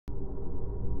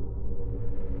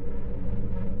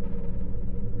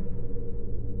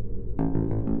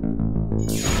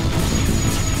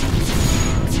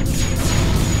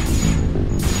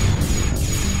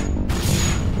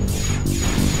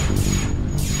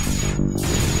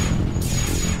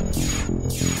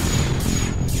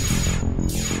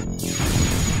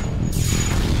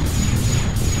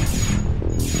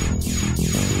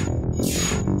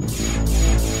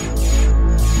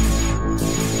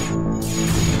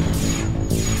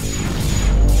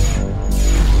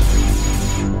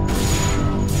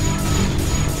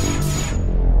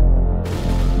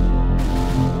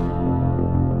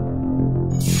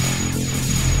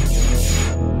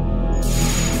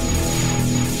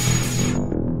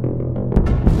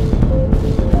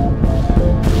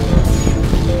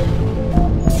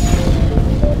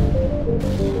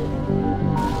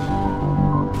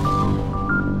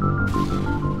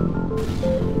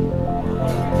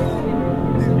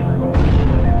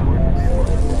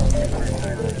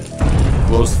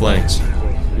exposed flanks.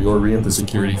 Reorient the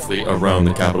security fleet around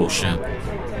the capital ship.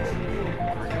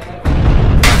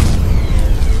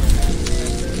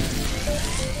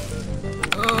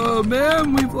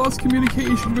 Ma'am, we've lost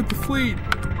communication with the fleet.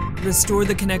 Restore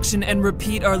the connection and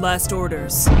repeat our last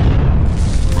orders.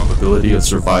 Probability of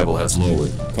survival has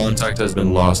lowered. Contact has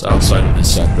been lost outside of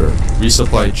this sector.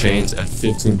 Resupply chains at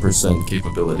 15%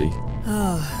 capability.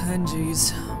 Ah, and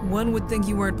geez. One would think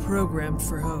you weren't programmed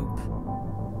for hope.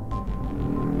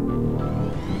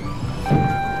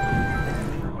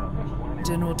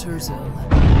 General Turzil,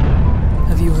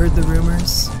 have you heard the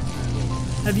rumors?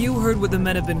 Have you heard what the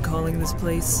men have been calling this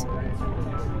place?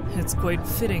 It's quite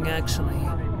fitting, actually.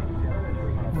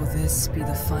 Will this be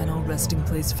the final resting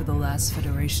place for the last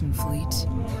Federation fleet?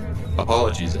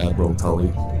 Apologies, Admiral Tully.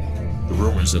 The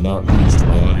rumors have not reached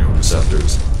my audio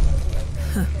receptors.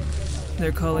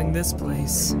 They're calling this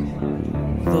place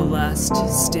the Last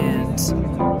Stand.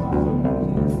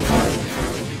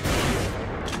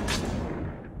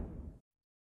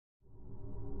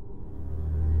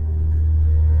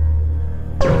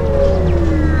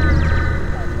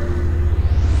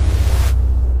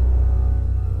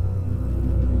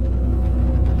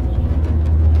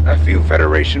 A few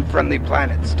Federation-friendly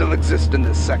planets still exist in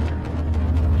this sector,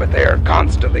 but they are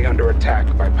constantly under attack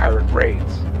by pirate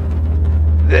raids.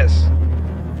 This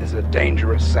is a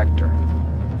dangerous sector.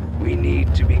 We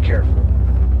need to be careful.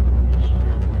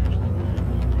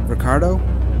 Ricardo?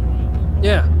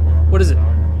 Yeah, what is it?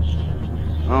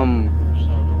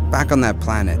 Back on that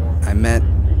planet, I met...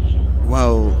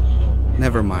 well,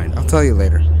 never mind. I'll tell you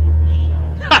later.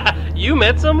 You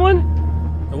met someone?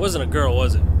 It wasn't a girl,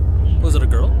 was it? Was it a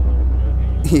girl?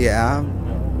 Yeah,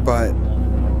 but...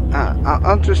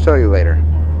 I'll just tell you later.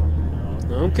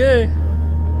 Okay.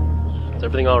 Is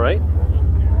everything alright?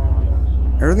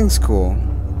 Everything's cool.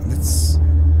 Let's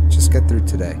just get through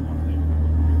today.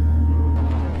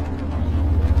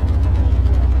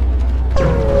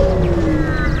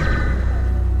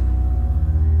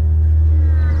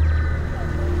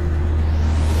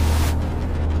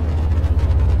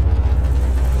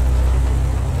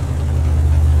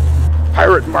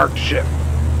 Pirate-marked ship.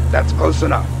 That's close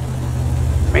enough.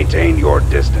 Maintain your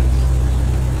distance.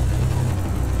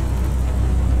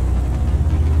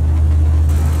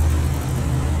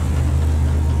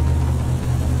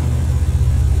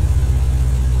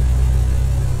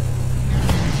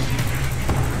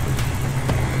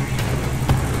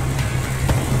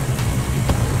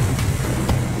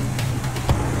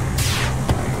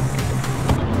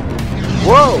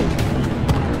 Whoa!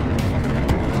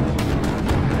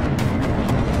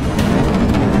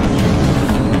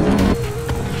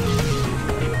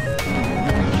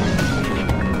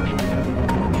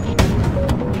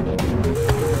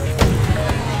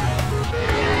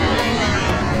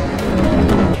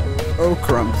 Oh,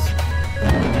 crumbs.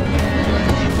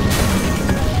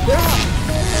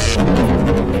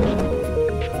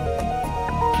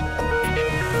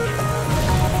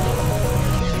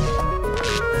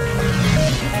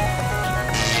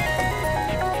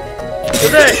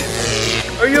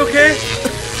 Jose! Are you okay?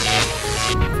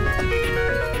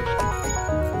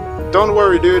 Don't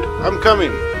worry, dude. I'm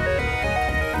coming.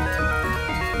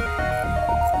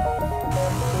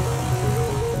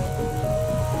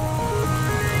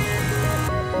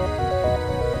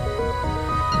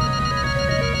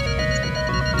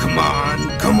 Come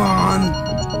on, come on.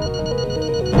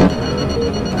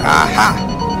 Aha!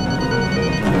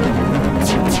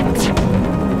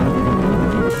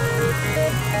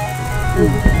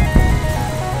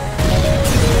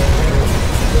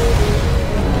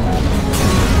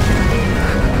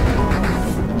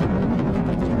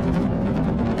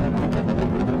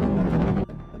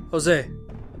 Jose,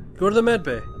 go to the med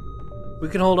bay. We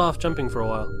can hold off jumping for a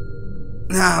while.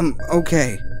 Nah, I'm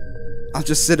okay. I'll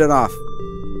just sit it off.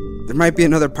 There might be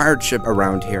another pirate ship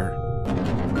around here.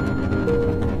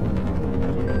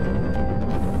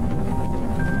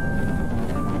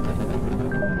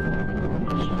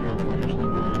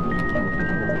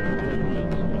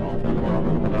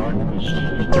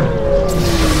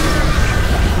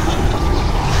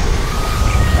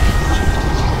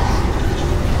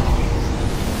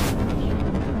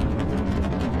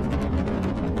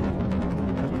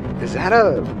 Is that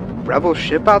a rebel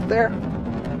ship out there?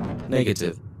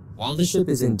 Negative. While the ship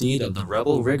is indeed of the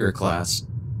Rebel Rigger class,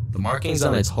 the markings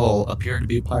on its hull appear to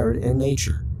be pirate in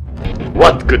nature.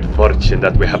 What good fortune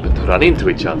that we happen to run into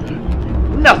each other.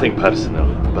 Nothing personal,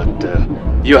 but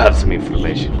you have some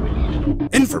information we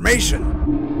need.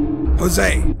 Information!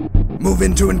 Jose, move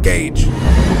in to engage.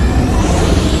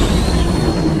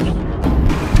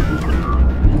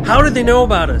 How did they know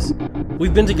about us?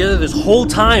 We've been together this whole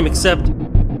time except...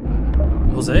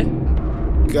 Jose?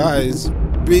 Guys,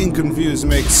 being confused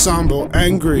makes Sambo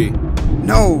angry.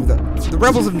 No, the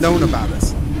rebels have known about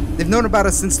us. They've known about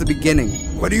us since the beginning.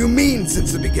 What do you mean,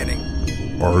 since the beginning?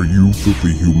 Are you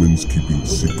filthy humans keeping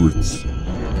secrets?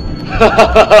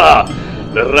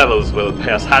 The rebels will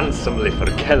pay us handsomely for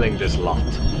killing this lot.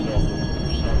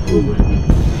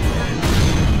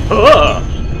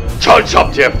 Charge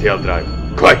up the FTL drive,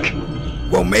 quick!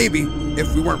 Well, maybe,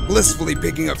 if we weren't blissfully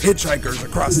picking up hitchhikers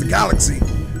across the galaxy,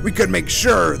 we could make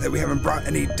sure that we haven't brought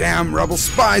any damn rebel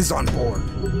spies on board.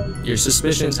 Your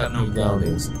suspicions have no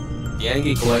groundings. The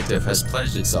Angie Collective has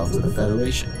pledged itself to the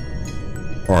Federation.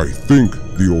 I think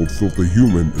the old filthy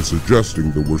human is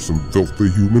suggesting there were some filthy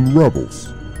human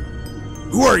rebels.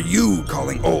 Who are you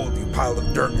calling old, you pile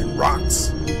of dirt and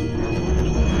rocks?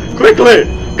 Quickly!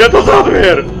 Get us out of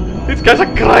here! These guys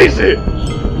are crazy!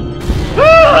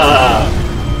 Ah!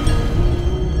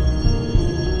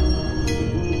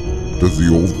 Does the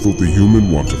old filthy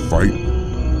human want to fight?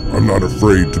 I'm not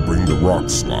afraid to bring the rock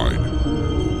slide.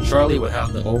 Charlie would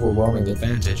have the overwhelming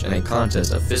advantage in a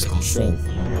contest of physical strength.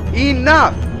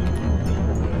 Enough!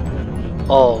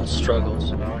 All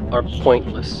struggles are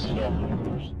pointless.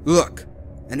 Look,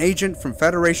 an agent from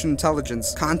Federation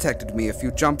Intelligence contacted me a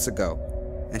few jumps ago,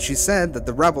 and she said that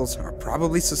the rebels are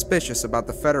probably suspicious about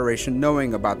the Federation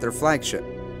knowing about their flagship.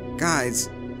 Guys,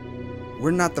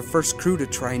 we're not the first crew to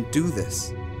try and do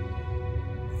this.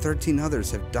 13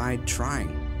 others have died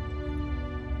trying.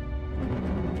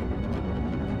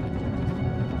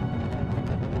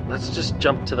 Let's just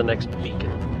jump to the next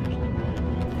beacon.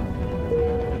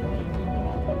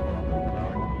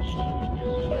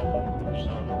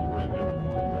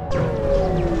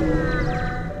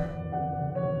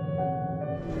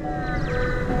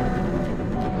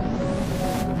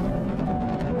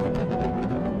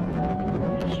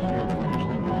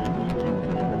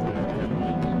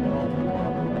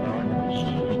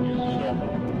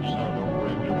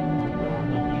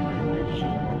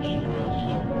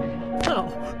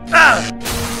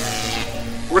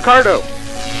 Ricardo!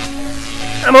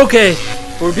 I'm okay.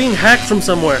 We're being hacked from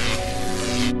somewhere.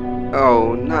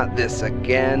 Oh, not this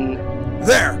again.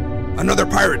 There! Another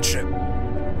pirate ship!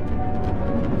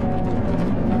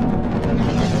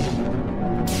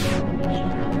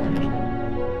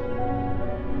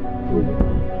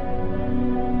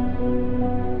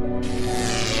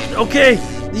 Okay,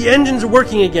 the engines are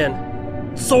working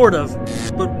again. Sort of.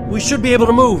 But we should be able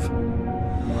to move.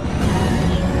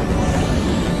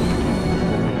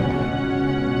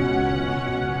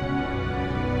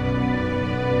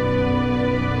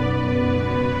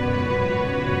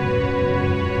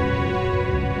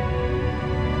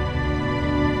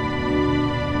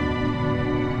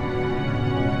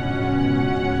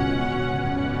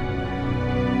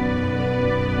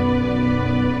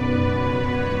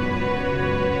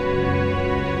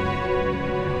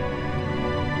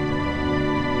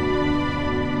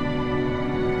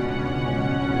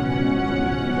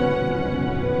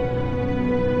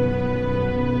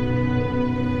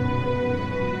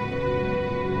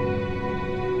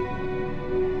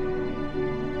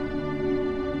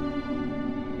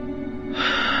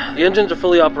 The engines are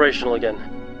fully operational again.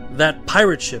 That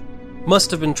pirate ship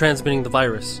must have been transmitting the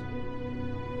virus.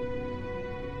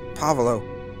 Pavlo,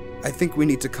 I think we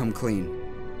need to come clean.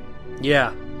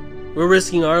 Yeah, we're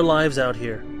risking our lives out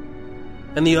here.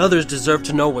 And the others deserve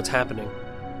to know what's happening.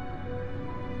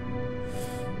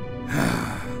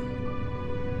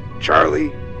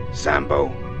 Charlie, Sambo,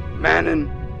 Manon,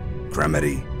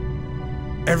 Cremedy,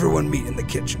 everyone meet in the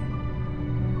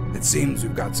kitchen. It seems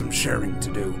we've got some sharing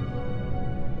to do.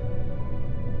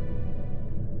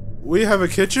 We have a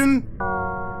kitchen?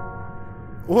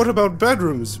 What about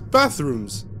bedrooms,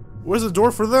 bathrooms? Where's the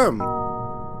door for them?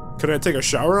 Can I take a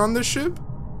shower on this ship?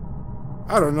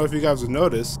 I don't know if you guys have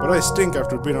noticed, but I stink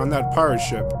after being on that pirate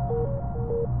ship.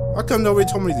 How come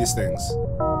nobody told me these things?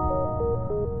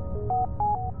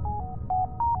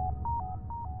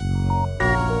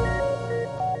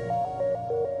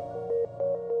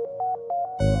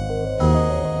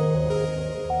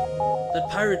 That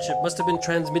pirate ship must have been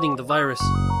transmitting the virus.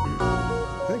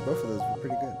 I think both of those were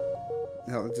pretty good.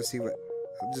 No, I'll just see what.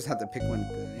 I'll just have to pick one at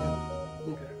the end.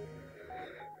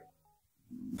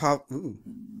 Okay. Ooh.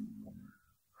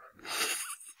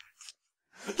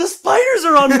 The spiders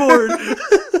are on board!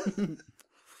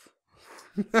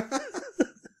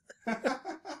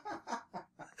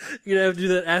 You're gonna have to do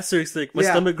that asterisk thing. My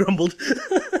stomach grumbled.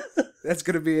 That's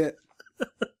gonna be it.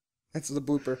 That's the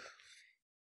blooper.